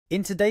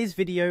In today's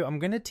video, I'm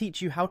going to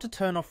teach you how to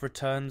turn off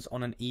returns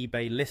on an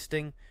eBay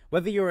listing.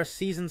 Whether you're a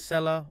seasoned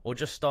seller or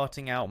just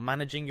starting out,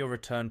 managing your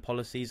return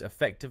policies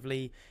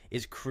effectively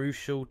is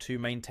crucial to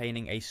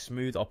maintaining a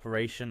smooth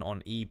operation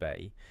on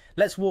eBay.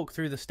 Let's walk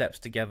through the steps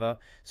together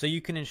so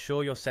you can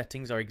ensure your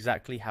settings are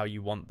exactly how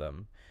you want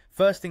them.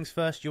 First things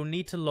first, you'll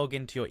need to log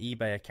into your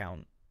eBay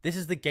account. This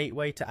is the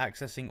gateway to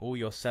accessing all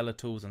your seller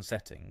tools and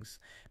settings.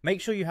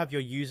 Make sure you have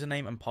your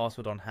username and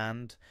password on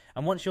hand,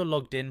 and once you're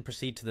logged in,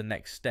 proceed to the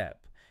next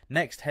step.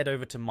 Next, head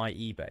over to My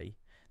eBay.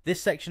 This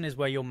section is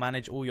where you'll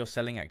manage all your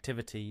selling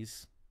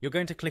activities. You're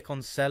going to click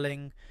on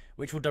Selling,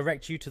 which will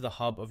direct you to the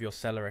hub of your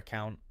seller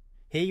account.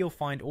 Here you'll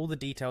find all the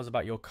details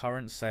about your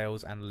current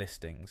sales and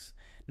listings.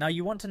 Now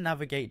you want to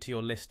navigate to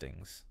your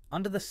listings.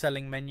 Under the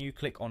Selling menu,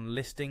 click on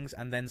Listings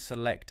and then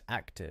select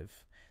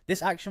Active.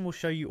 This action will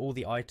show you all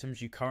the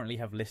items you currently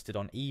have listed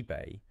on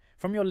eBay.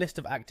 From your list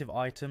of active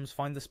items,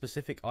 find the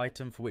specific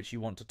item for which you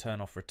want to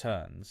turn off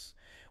returns.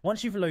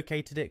 Once you've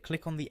located it,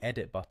 click on the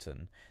Edit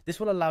button.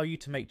 This will allow you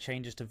to make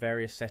changes to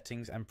various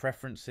settings and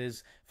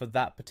preferences for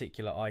that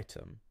particular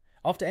item.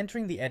 After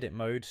entering the edit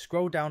mode,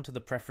 scroll down to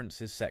the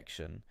Preferences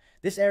section.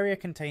 This area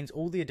contains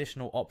all the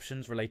additional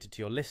options related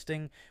to your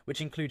listing,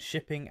 which include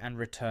shipping and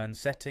return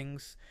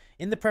settings.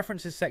 In the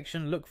Preferences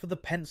section, look for the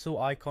pencil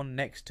icon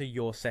next to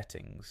your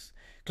settings.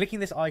 Clicking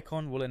this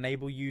icon will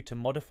enable you to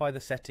modify the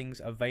settings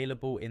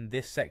available in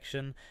this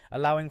section,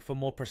 allowing for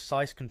more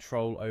precise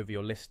control over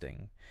your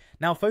listing.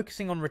 Now,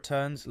 focusing on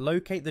returns,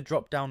 locate the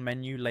drop-down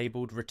menu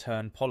labeled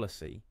Return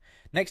Policy.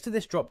 Next to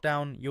this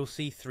drop-down, you'll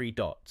see three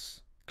dots.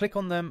 Click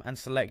on them and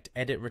select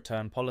Edit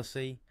Return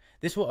Policy.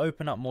 This will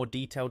open up more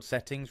detailed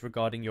settings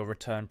regarding your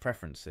return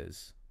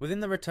preferences.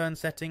 Within the return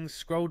settings,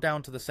 scroll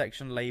down to the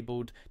section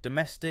labeled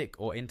Domestic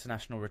or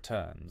International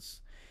Returns.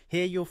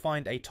 Here you'll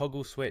find a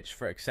toggle switch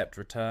for Accept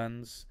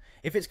Returns.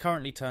 If it's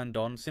currently turned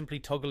on, simply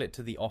toggle it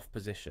to the off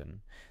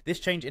position.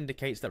 This change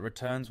indicates that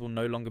returns will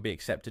no longer be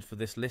accepted for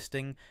this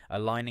listing,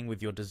 aligning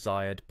with your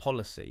desired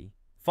policy.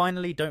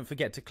 Finally, don't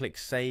forget to click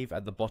Save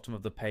at the bottom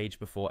of the page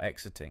before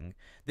exiting.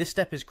 This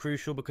step is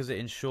crucial because it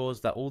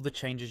ensures that all the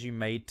changes you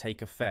made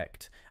take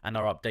effect and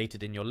are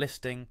updated in your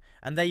listing.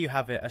 And there you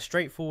have it, a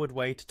straightforward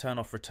way to turn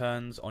off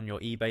returns on your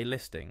eBay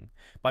listing.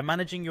 By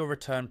managing your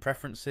return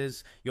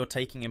preferences, you're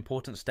taking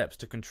important steps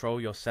to control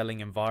your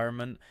selling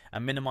environment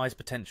and minimize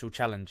potential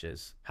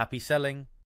challenges. Happy selling!